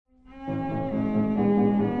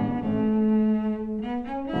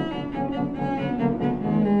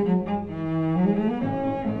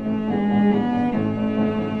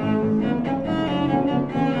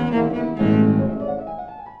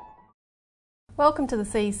Welcome to the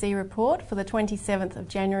CEC Report for the 27th of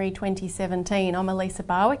January 2017. I'm Elisa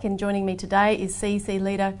Barwick, and joining me today is CEC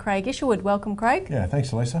leader Craig Isherwood. Welcome, Craig. Yeah,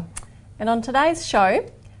 thanks, Elisa. And on today's show,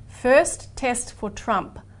 first test for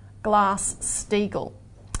Trump, Glass-Steagall.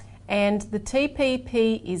 And the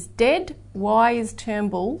TPP is dead. Why is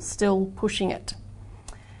Turnbull still pushing it?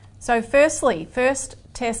 So firstly, first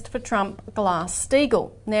test for Trump,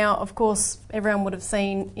 Glass-Steagall. Now, of course, everyone would have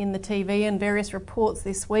seen in the TV and various reports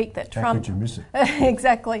this week that Trump... How could you miss it?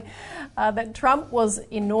 Exactly. That Trump was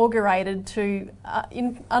inaugurated to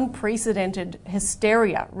unprecedented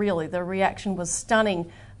hysteria, really. The reaction was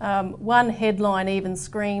stunning. One headline even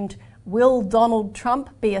screamed, "Will Donald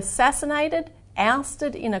Trump be assassinated,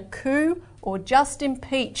 ousted in a coup, or just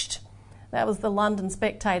impeached?" That was the London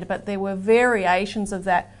Spectator, but there were variations of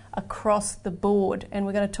that across the board, and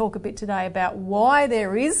we're going to talk a bit today about why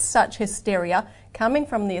there is such hysteria coming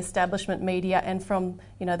from the establishment media and from,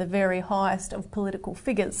 the very highest of political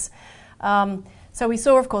figures. So we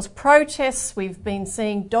saw, of course, protests. We've been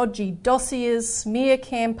seeing dodgy dossiers, smear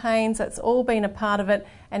campaigns. That's all been a part of it.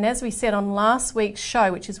 And as we said on last week's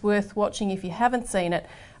show, which is worth watching if you haven't seen it,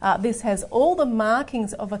 this has all the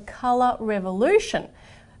markings of a colour revolution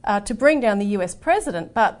to bring down the US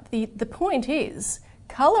president. But the point is,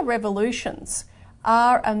 colour revolutions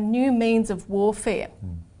are a new means of warfare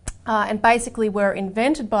and basically were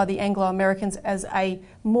invented by the Anglo-Americans as a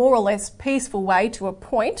more or less peaceful way to a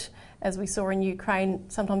point. As we saw in Ukraine,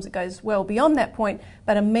 sometimes it goes well beyond that point,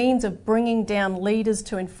 but a means of bringing down leaders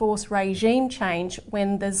to enforce regime change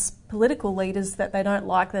when there's political leaders that they don't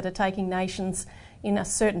like that are taking nations in a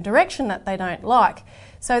certain direction that they don't like.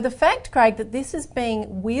 So the fact, Craig, that this is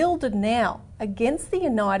being wielded now against the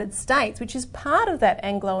United States, which is part of that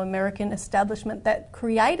Anglo-American establishment that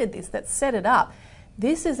created this, that set it up,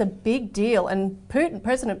 this is a big deal. And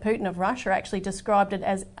President Putin of Russia actually described it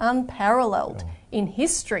as unparalleled in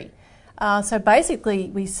history. So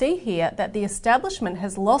basically we see here that the establishment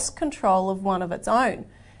has lost control of one of its own.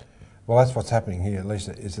 Well, that's what's happening here,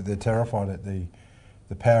 Lisa, is that they're terrified at the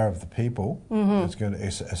power of the people that's going to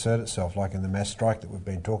assert itself, like in the mass strike that we've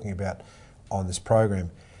been talking about on this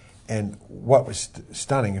program. And what was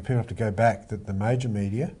stunning, if people have to go back, that the major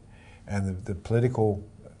media and the political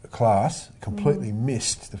class completely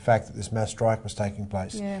missed the fact that this mass strike was taking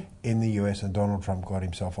place in the US and Donald Trump got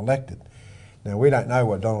himself elected. Now, we don't know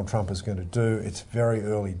what Donald Trump is going to do. It's very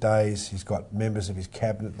early days. He's got members of his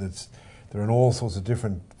cabinet they're in all sorts of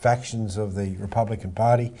different factions of the Republican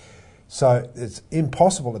Party. So it's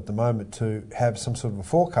impossible at the moment to have some sort of a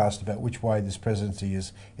forecast about which way this presidency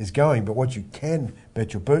is going. But what you can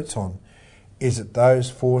bet your boots on is that those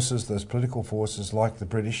forces, those political forces like the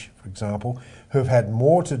British, for example, who have had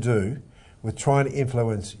more to do with trying to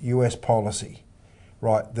influence US policy,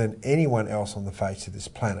 right, than anyone else on the face of this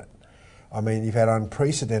planet. I mean, you've had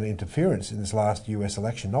unprecedented interference in this last US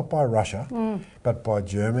election, not by Russia, but by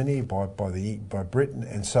Germany, by Britain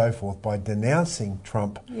and so forth, by denouncing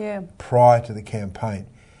Trump prior to the campaign.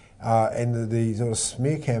 And the sort of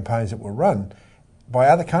smear campaigns that were run by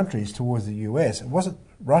other countries towards the US. It wasn't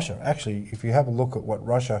Russia. Actually, if you have a look at what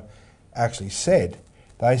Russia actually said,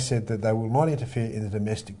 they said that they will not interfere in the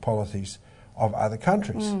domestic policies of other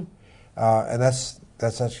countries. And that's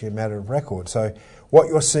actually a matter of record. So what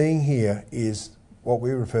you're seeing here is what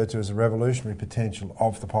we refer to as the revolutionary potential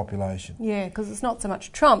of the population. Yeah, because it's not so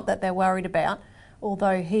much Trump that they're worried about,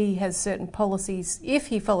 although he has certain policies, if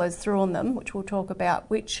he follows through on them, which we'll talk about,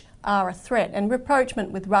 which are a threat. And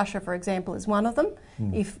rapprochement with Russia, for example, is one of them.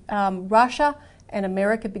 If Russia and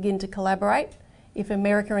America begin to collaborate, if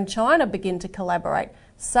America and China begin to collaborate,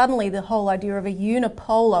 suddenly the whole idea of a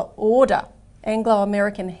unipolar order,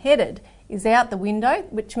 Anglo-American headed, is out the window,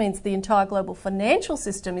 which means the entire global financial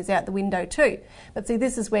system is out the window too. But see,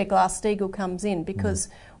 this is where Glass-Steagall comes in, because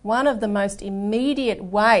one of the most immediate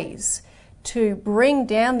ways to bring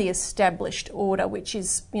down the established order, which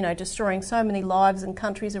is, destroying so many lives and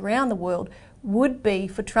countries around the world, would be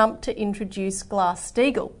for Trump to introduce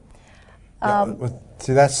Glass-Steagall.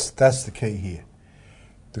 See, that's the key here.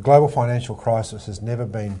 The global financial crisis has never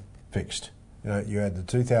been fixed. You had the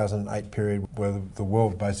 2008 period where the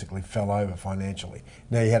world basically fell over financially.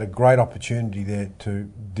 Now you had a great opportunity there to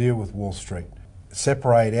deal with Wall Street,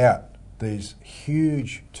 separate out these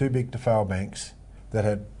huge too big to fail banks that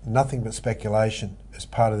had nothing but speculation as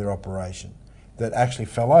part of their operation, that actually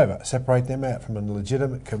fell over, separate them out from a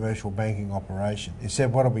legitimate commercial banking operation.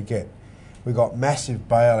 Instead, what did we get? We got massive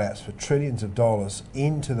bailouts for trillions of dollars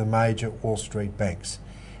into the major Wall Street banks,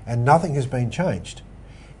 and nothing has been changed.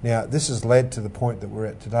 Now, this has led to the point that we're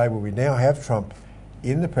at today, where we now have Trump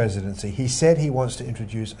in the presidency. He said he wants to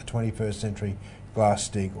introduce a 21st century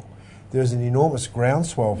Glass-Steagall. there's an enormous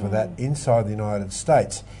groundswell for that inside the United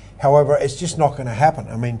States. However, it's just not going to happen.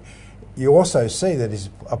 I mean, you also see that he's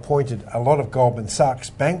appointed a lot of Goldman Sachs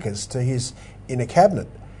bankers to his inner cabinet,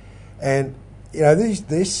 and you know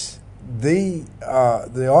the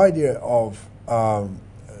idea of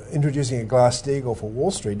introducing a Glass-Steagall for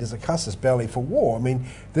Wall Street is a casus belli for war. I mean,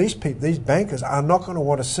 these bankers are not going to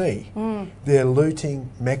want to see their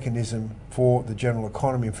looting mechanism for the general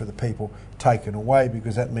economy and for the people taken away,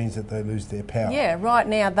 because that means that they lose their power. Yeah, right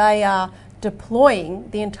now they are deploying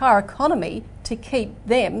the entire economy to keep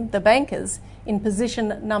them, the bankers, in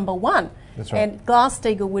position number one. That's right. And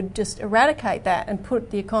Glass-Steagall would just eradicate that and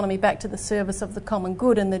put the economy back to the service of the common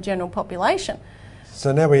good and the general population.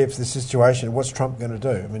 So now we have this situation. What's Trump going to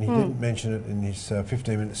do? I mean, he didn't mention it in his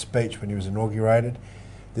 15-minute speech when he was inaugurated.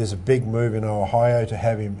 There's a big move in Ohio to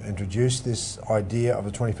have him introduce this idea of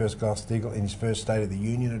the 21st Glass-Steagall in his first State of the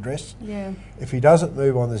Union address. Yeah. If he doesn't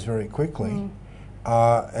move on this very quickly,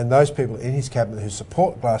 and those people in his cabinet who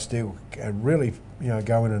support Glass-Steagall and really,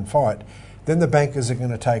 go in and fight, then the bankers are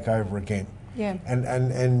going to take over again. Yeah.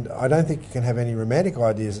 And I don't think you can have any romantic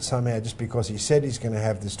ideas that somehow just because he said he's going to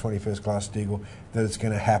have this 21st Glass-Steagall that it's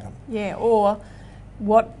going to happen. Yeah, or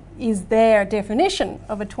what is their definition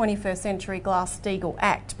of a 21st century Glass-Steagall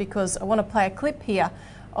Act? Because I want to play a clip here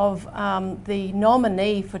of the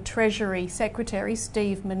nominee for Treasury Secretary,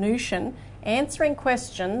 Steve Mnuchin, answering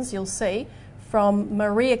questions, you'll see, from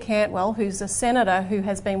Maria Cantwell, who's a senator who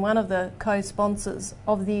has been one of the co-sponsors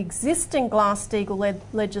of the existing Glass-Steagall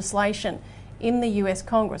legislation in the US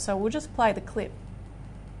Congress. So we'll just play the clip.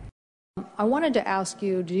 I wanted to ask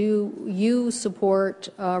you, do you support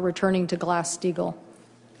returning to Glass-Steagall?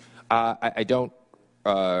 I don't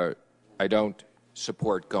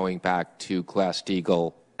support going back to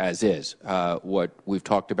Glass-Steagall as is. What we've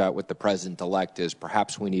talked about with the president-elect is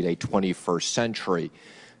perhaps we need a 21st century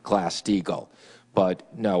Glass-Steagall. But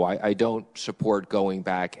no, I don't support going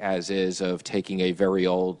back as is of taking a very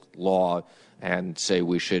old law and say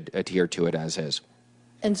we should adhere to it as is.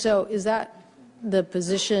 And so is that the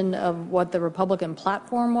position of what the Republican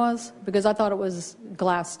platform was? Because I thought it was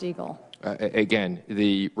Glass-Steagall. Again,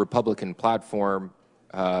 the Republican platform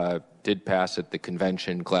did pass at the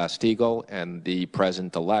convention Glass-Steagall, and the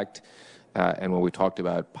president-elect, and when we talked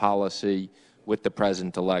about policy with the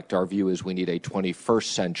president-elect, our view is we need a 21st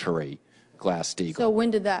century Glass-Steagall. So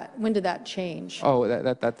when did that change? Oh,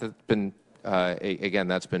 that's been again,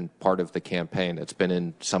 that's been part of the campaign. It's been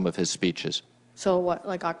in some of his speeches. So what,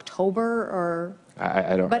 like October or?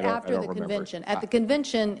 I don't. But I don't, after I don't the remember. convention, at the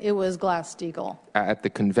convention, it was Glass-Steagall. At the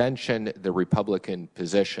convention, the Republican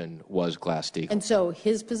position was Glass-Steagall. And so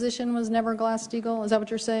his position was never Glass-Steagall. Is that what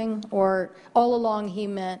you're saying, or all along he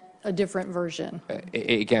meant a different version?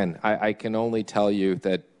 Again, I can only tell you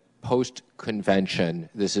that post-convention,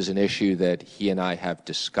 this is an issue that he and I have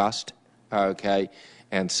discussed, okay,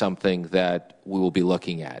 and something that we will be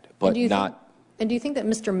looking at, but not. And do you think that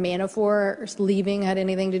Mr. Manafort's leaving had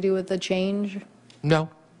anything to do with the change? No.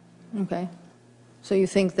 Okay. So you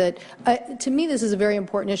think that, to me, this is a very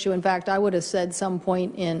important issue. In fact, I would have said some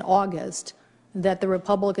point in August that the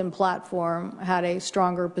Republican platform had a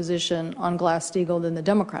stronger position on Glass-Steagall than the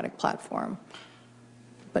Democratic platform.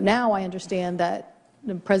 But now I understand that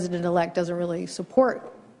the president-elect doesn't really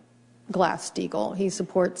support Glass-Steagall. He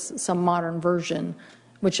supports some modern version,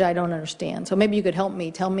 which I don't understand. So maybe you could help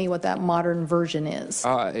me. Tell me what that modern version is.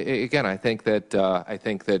 Again, I think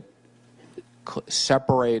that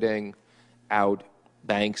separating out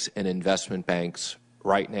banks and investment banks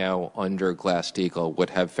right now under Glass-Steagall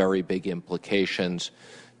would have very big implications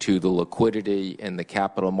to the liquidity in the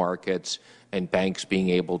capital markets and banks being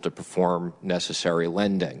able to perform necessary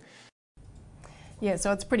lending. Yeah,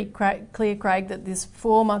 so it's pretty clear, Craig, that this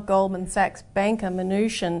former Goldman Sachs banker,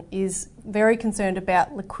 Mnuchin, is very concerned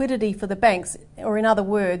about liquidity for the banks, or in other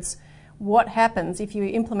words, what happens if you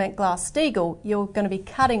implement Glass-Steagall? You're going to be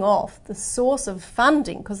cutting off the source of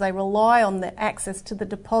funding because they rely on the access to the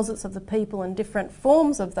deposits of the people and different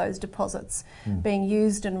forms of those deposits being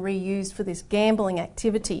used and reused for this gambling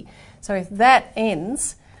activity. So if that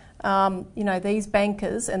ends, these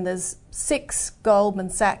bankers, and there's 6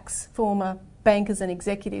 Goldman Sachs former bankers and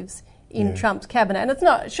executives in Trump's cabinet, and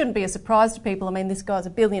it shouldn't be a surprise to people. I mean, this guy's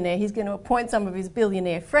a billionaire. He's going to appoint some of his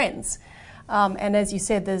billionaire friends. And as you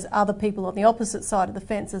said, there's other people on the opposite side of the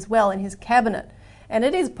fence as well in his cabinet. And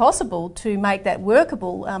it is possible to make that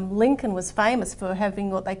workable. Lincoln was famous for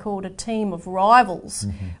having what they called a team of rivals,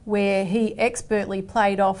 where he expertly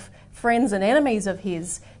played off friends and enemies of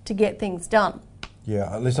his to get things done.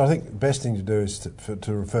 Yeah, at least I think the best thing to do is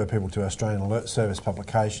to refer people to Australian Alert Service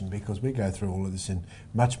publication, because we go through all of this in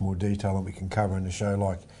much more detail than we can cover in a show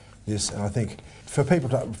like this. And I think for people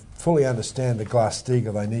to fully understand the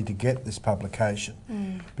Glass-Steagall, they need to get this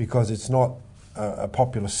publication because it's not a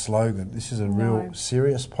populist slogan. This is a real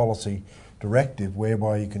serious policy directive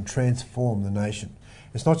whereby you can transform the nation.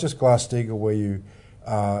 It's not just Glass-Steagall where you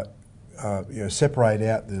separate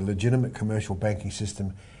out the legitimate commercial banking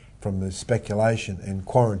system from the speculation and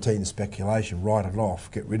quarantine the speculation, write it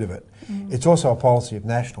off, get rid of it. It's also a policy of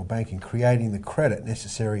national banking, creating the credit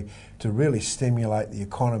necessary to really stimulate the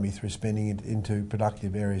economy through spending it into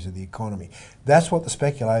productive areas of the economy. That's what the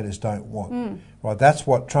speculators don't want. Right? That's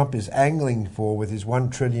what Trump is angling for with his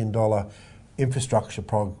 $1 trillion infrastructure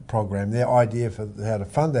program. Their idea for how to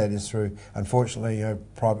fund that is through, unfortunately,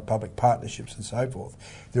 private-public partnerships and so forth.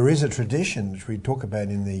 There is a tradition, which we talk about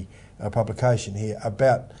in the publication here,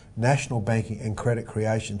 about national banking and credit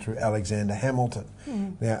creation through Alexander Hamilton.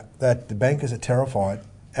 Now, that the bankers are terrified,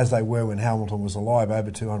 as they were when Hamilton was alive over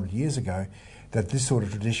 200 years ago, that this sort of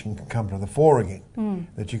tradition can come to the fore again,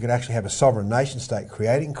 that you could actually have a sovereign nation-state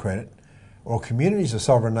creating credit, or communities of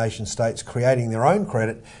sovereign nation-states creating their own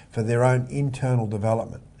credit for their own internal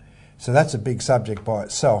development. So that's a big subject by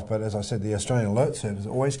itself, but as I said, the Australian Alert Service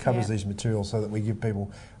always covers these materials so that we give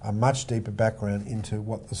people a much deeper background into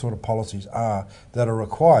what the sort of policies are that are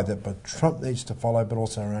required, that but Trump needs to follow, but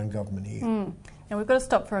also our own government here. Now we've got to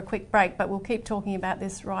stop for a quick break, but we'll keep talking about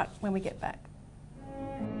this right when we get back.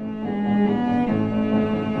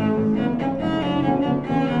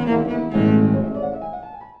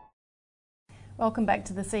 Welcome back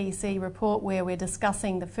to the CEC Report, where we're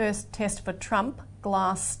discussing the first test for Trump,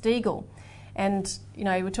 Glass-Steagall. And, you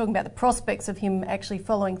know, we're talking about the prospects of him actually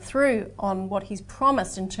following through on what he's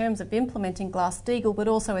promised in terms of implementing Glass-Steagall, but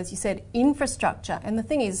also, as you said, infrastructure. And the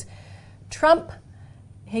thing is, Trump,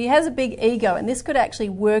 he has a big ego, and this could actually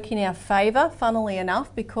work in our favour, funnily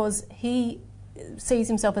enough, because he sees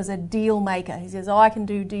himself as a deal maker. He says, I can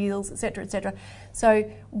do deals, etc., etc.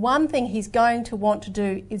 So one thing he's going to want to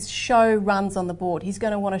do is show runs on the board. He's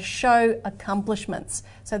going to want to show accomplishments.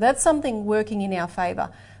 So that's something working in our favour.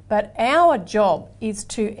 But our job is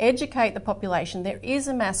to educate the population. There is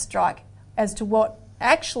a mass strike as to what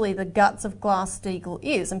actually the guts of Glass-Steagall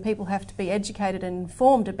is, and people have to be educated and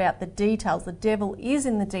informed about the details. The devil is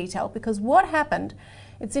in the detail, because what happened,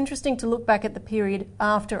 it's interesting to look back at the period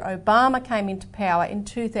after Obama came into power in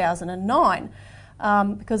 2009,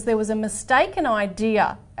 because there was a mistaken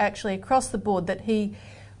idea actually across the board that he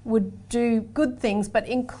would do good things, but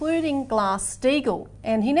including Glass-Steagall.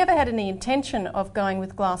 And he never had any intention of going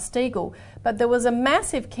with Glass-Steagall, but there was a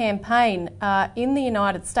massive campaign in the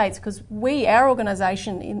United States, because our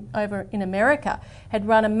organisation over in America had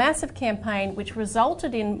run a massive campaign which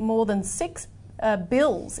resulted in more than 6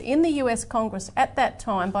 bills in the US Congress at that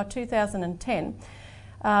time, by 2010,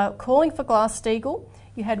 calling for Glass-Steagall.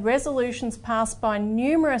 You had resolutions passed by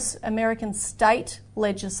numerous American state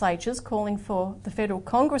legislatures calling for the federal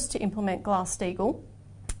Congress to implement Glass-Steagall.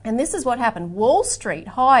 And this is what happened. Wall Street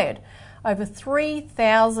hired over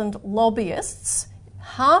 3,000 lobbyists,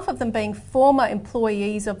 half of them being former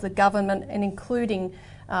employees of the government and including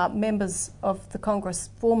members of the Congress,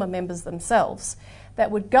 former members themselves,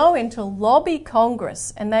 that would go in to lobby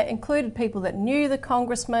Congress, and that included people that knew the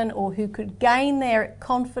congressman or who could gain their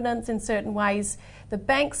confidence in certain ways. The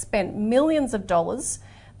bank spent millions of dollars.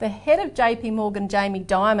 The head of JP Morgan, Jamie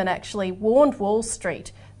Dimon, actually warned Wall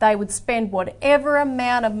Street they would spend whatever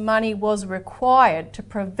amount of money was required to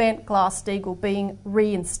prevent Glass-Steagall being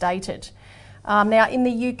reinstated. Now, in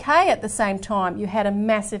the UK at the same time, you had a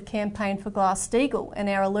massive campaign for Glass-Steagall, and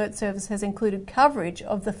our alert service has included coverage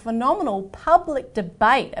of the phenomenal public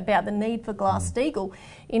debate about the need for Glass-Steagall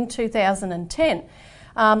in 2010.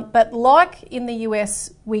 But like in the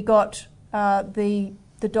US, we got the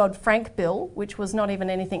Dodd-Frank bill, which was not even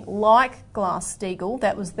anything like Glass-Steagall.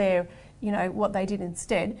 That was their, what they did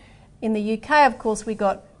instead. In the UK, of course, we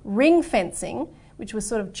got ring fencing, which was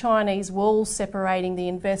sort of Chinese walls separating the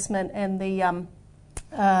investment and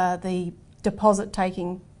the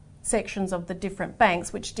deposit-taking sections of the different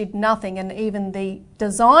banks, which did nothing. And even the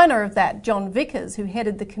designer of that, John Vickers, who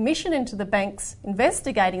headed the commission into the banks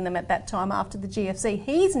investigating them at that time after the GFC,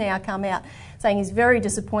 he's now come out saying he's very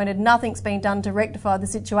disappointed. Nothing's been done to rectify the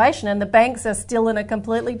situation, and the banks are still in a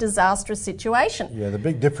completely disastrous situation. Yeah, the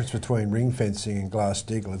big difference between ring fencing and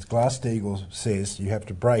Glass-Steagall is Glass-Steagall says you have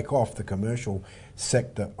to break off the commercial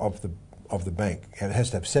sector of the bank. It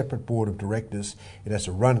has to have separate board of directors. It has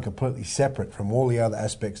to run completely separate from all the other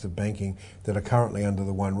aspects of banking that are currently under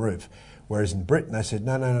the one roof. Whereas in Britain, they said,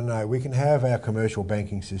 no, we can have our commercial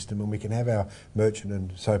banking system and we can have our merchant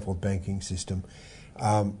and so forth banking system,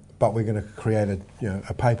 but we're going to create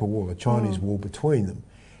a paper wall, a Chinese wall between them.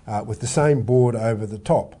 with the same board over the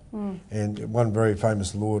top. And one very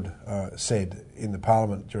famous lord said in the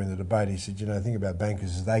Parliament during the debate, he said, the thing about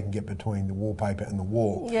bankers is they can get between the wallpaper and the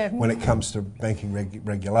wall when it comes to banking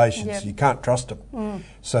regulations. You can't trust them.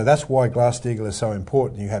 So that's why Glass-Steagall is so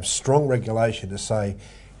important. You have strong regulation to say,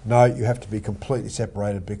 no, you have to be completely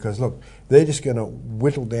separated, because, look, they're just going to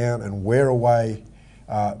whittle down and wear away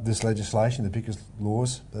this legislation, the biggest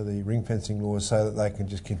laws, the ring fencing laws, so that they can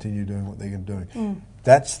just continue doing what they're doing.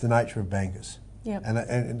 That's the nature of bankers. Yep.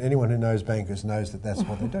 And anyone who knows bankers knows that that's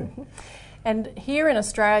what they do. And here in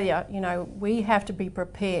Australia, we have to be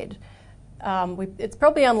prepared. It's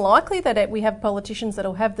probably unlikely that we have politicians that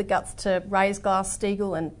will have the guts to raise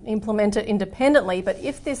Glass-Steagall and implement it independently, but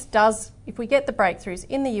if we get the breakthroughs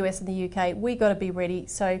in the US and the UK, we've got to be ready.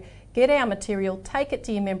 So get our material, take it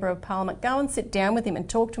to your Member of Parliament, go and sit down with him and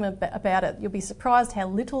talk to him about it. You'll be surprised how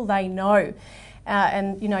little they know.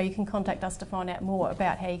 And you can contact us to find out more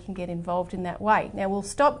about how you can get involved in that way. Now we'll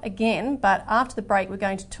stop again, but after the break we're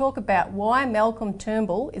going to talk about why Malcolm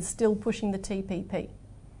Turnbull is still pushing the TPP.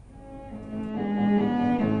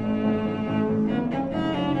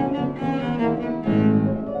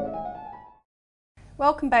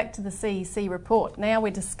 Welcome back to the CEC Report. Now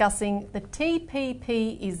we're discussing the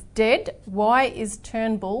TPP is dead. Why is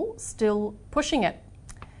Turnbull still pushing it?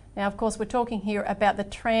 Now, of course, we're talking here about the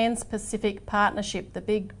Trans-Pacific Partnership, the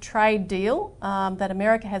big trade deal that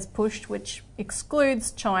America has pushed, which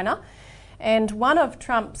excludes China. And one of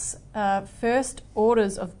Trump's first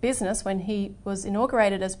orders of business when he was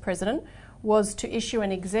inaugurated as president was to issue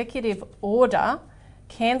an executive order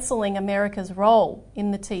cancelling America's role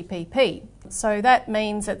in the TPP. So that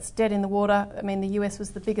means it's dead in the water. I mean, the US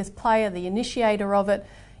was the biggest player, the initiator of it.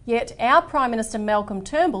 Yet our Prime Minister Malcolm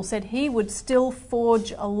Turnbull said he would still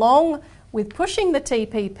forge along with pushing the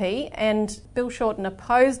TPP, and Bill Shorten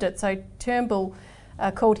opposed it. So Turnbull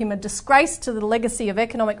called him a disgrace to the legacy of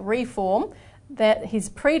economic reform that his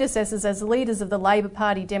predecessors as leaders of the Labor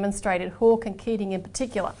Party demonstrated, Hawke and Keating in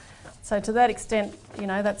particular. So to that extent,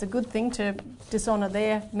 that's a good thing to dishonour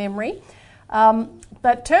their memory.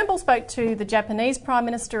 But Turnbull spoke to the Japanese Prime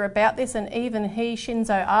Minister about this, and even he,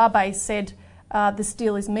 Shinzo Abe, said this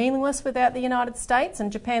deal is meaningless without the United States,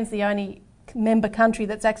 and Japan's the only member country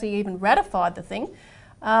that's actually even ratified the thing.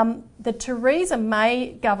 The Theresa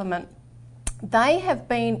May government, they have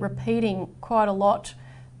been repeating quite a lot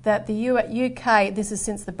that the UK, this is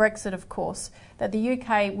since the Brexit of course, that the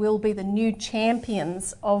UK will be the new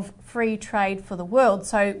champions of free trade for the world.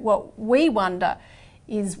 So what we wonder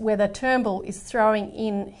is whether Turnbull is throwing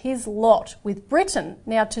in his lot with Britain.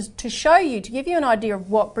 Now to show you, to give you an idea of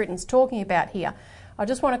what Britain's talking about here, I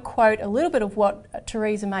just want to quote a little bit of what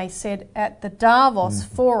Theresa May said at the Davos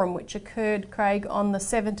Forum, which occurred, Craig, on the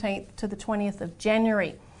 17th to the 20th of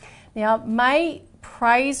January. Now, May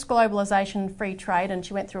praised globalisation and free trade, and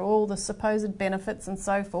she went through all the supposed benefits and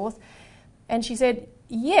so forth, and she said,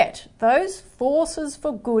 yet those forces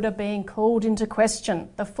for good are being called into question.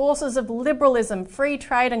 The forces of liberalism, free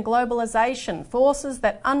trade and globalisation, forces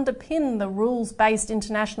that underpin the rules-based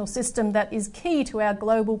international system that is key to our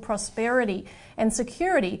global prosperity and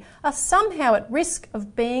security, are somehow at risk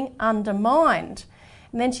of being undermined.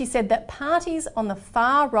 And then she said that parties on the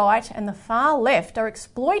far right and the far left are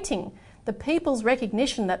exploiting the people's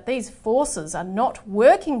recognition that these forces are not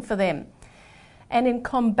working for them. And in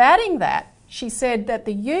combating that, she said that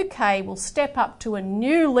the UK will step up to a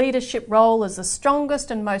new leadership role as the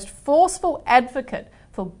strongest and most forceful advocate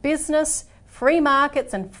for business, free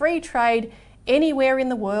markets and free trade anywhere in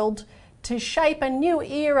the world, to shape a new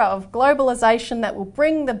era of globalisation that will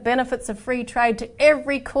bring the benefits of free trade to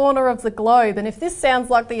every corner of the globe. And if this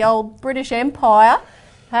sounds like the old British Empire,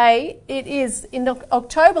 hey, it is. In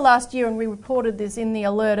October last year, and we reported this in the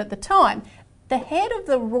alert at the time, the head of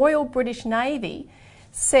the Royal British Navy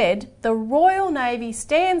said the Royal Navy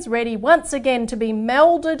stands ready once again to be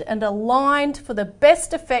melded and aligned for the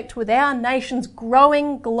best effect with our nation's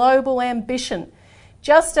growing global ambition,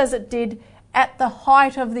 just as it did at the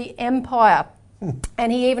height of the empire.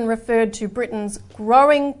 And he even referred to Britain's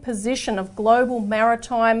growing position of global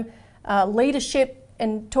maritime leadership,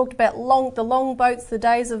 and talked about the longboats, the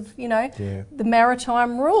days of, the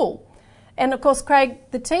maritime rule. And of course, Craig,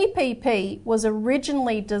 the TPP was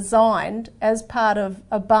originally designed as part of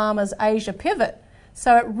Obama's Asia pivot.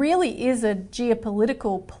 So it really is a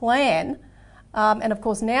geopolitical plan. And of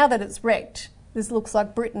course, now that it's wrecked, this looks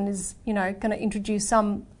like Britain is, going to introduce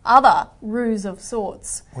some other ruse of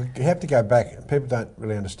sorts. We have to go back. People don't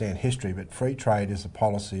really understand history, but free trade is a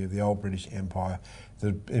policy of the old British Empire,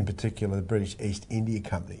 in particular the British East India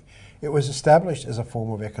Company. It was established as a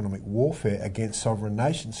form of economic warfare against sovereign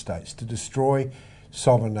nation states to destroy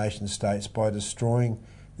sovereign nation states by destroying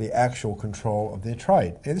the actual control of their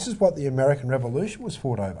trade. And this is what the American Revolution was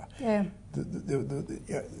fought over. Yeah.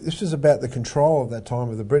 This was about the control at that time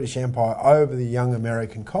of the British Empire over the young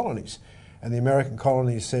American colonies. And the American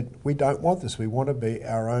colonies said, we don't want this, we want to be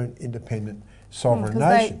our own independent sovereign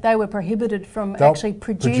nation. They were prohibited from actually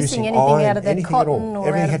producing anything iron, out of their cotton or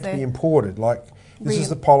everything out had of to their... be imported. This is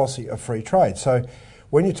the policy of free trade. So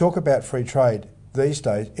when you talk about free trade these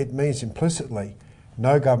days, it means implicitly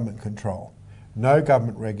no government control, no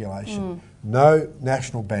government regulation, no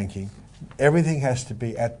national banking. Everything has to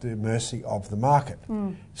be at the mercy of the market.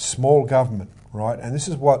 Small government, right? And this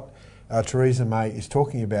is what Theresa May is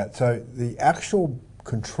talking about. So the actual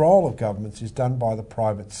control of governments is done by the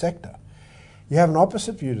private sector. You have an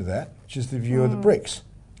opposite view to that, which is the view of the BRICS.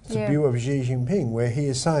 It's the view of Xi Jinping, where he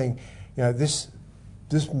is saying, this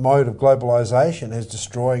mode of globalisation is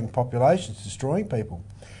destroying populations, destroying people.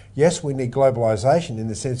 Yes, we need globalisation in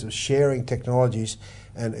the sense of sharing technologies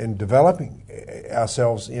and developing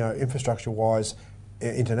ourselves, infrastructure-wise,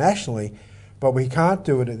 internationally, but we can't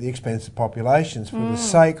do it at the expense of populations for the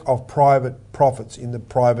sake of private profits in the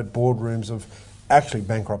private boardrooms of actually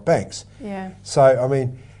bankrupt banks. Yeah. So, I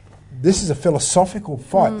mean, this is a philosophical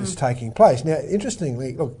fight that's taking place. Now,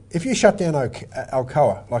 interestingly, look, if you shut down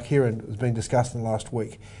Alcoa, like here has been discussed in the last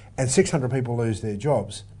week, and 600 people lose their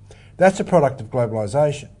jobs, that's a product of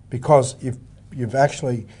globalisation because you've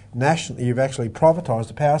actually privatised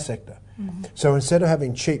the power sector. So instead of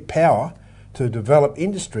having cheap power to develop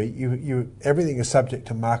industry, everything is subject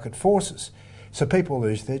to market forces. So people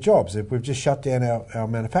lose their jobs. If we've just shut down our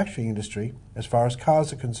manufacturing industry as far as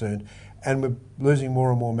cars are concerned, and we're losing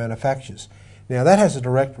more and more manufacturers. Now that has a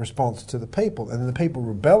direct response to the people, and the people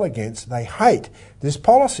rebel against, they hate this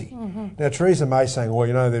policy. Now Theresa May saying,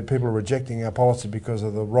 well, that people are rejecting our policy because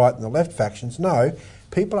of the right and the left factions. No,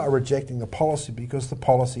 people are rejecting the policy because the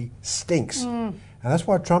policy stinks. And that's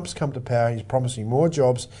why Trump's come to power. He's promising more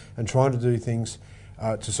jobs and trying to do things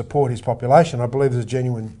to support his population. I believe there's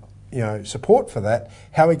genuine support for that.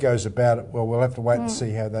 How he goes about it, well, we'll have to wait and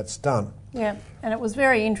see how that's done. Yeah, and it was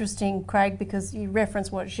very interesting, Craig, because you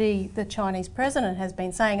referenced what Xi, the Chinese president, has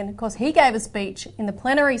been saying. And of course, he gave a speech in the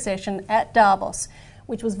plenary session at Davos,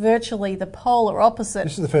 which was virtually the polar opposite.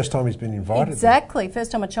 This is the first time he's been invited. Exactly,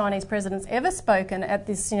 first time a Chinese president's ever spoken at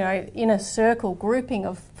this, inner circle grouping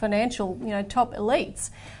of financial, top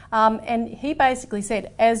elites. And he basically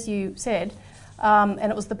said, as you said, and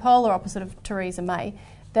it was the polar opposite of Theresa May,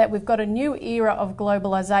 that we've got a new era of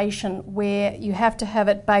globalisation where you have to have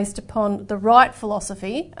it based upon the right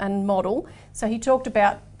philosophy and model. So he talked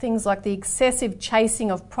about things like the excessive chasing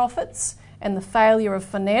of profits and the failure of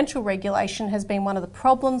financial regulation has been one of the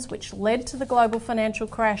problems which led to the global financial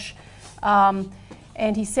crash. And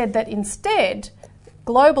he said that instead,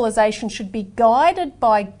 globalisation should be guided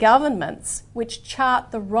by governments which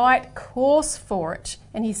chart the right course for it.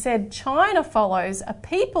 And he said China follows a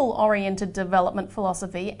people-oriented development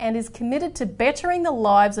philosophy and is committed to bettering the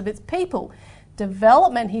lives of its people.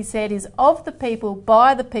 Development, he said, is of the people,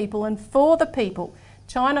 by the people and for the people.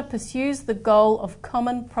 China pursues the goal of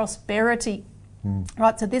common prosperity.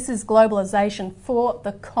 Right, so this is globalisation for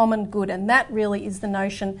the common good, and that really is the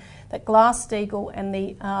notion that Glass-Steagall and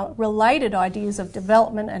the related ideas of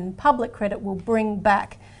development and public credit will bring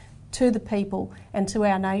back to the people and to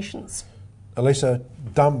our nations. Elisa,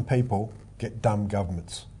 dumb people get dumb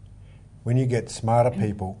governments. When you get smarter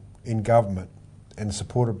people in government and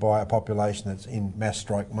supported by a population that's in mass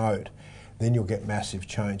strike mode, then you'll get massive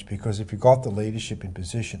change, because if you've got the leadership in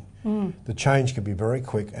position, the change can be very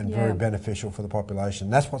quick and very beneficial for the population.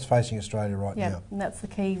 That's what's facing Australia right now. And that's the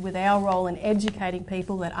key with our role in educating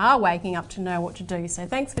people that are waking up to know what to do. So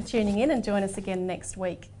thanks for tuning in, and join us again next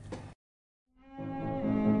week.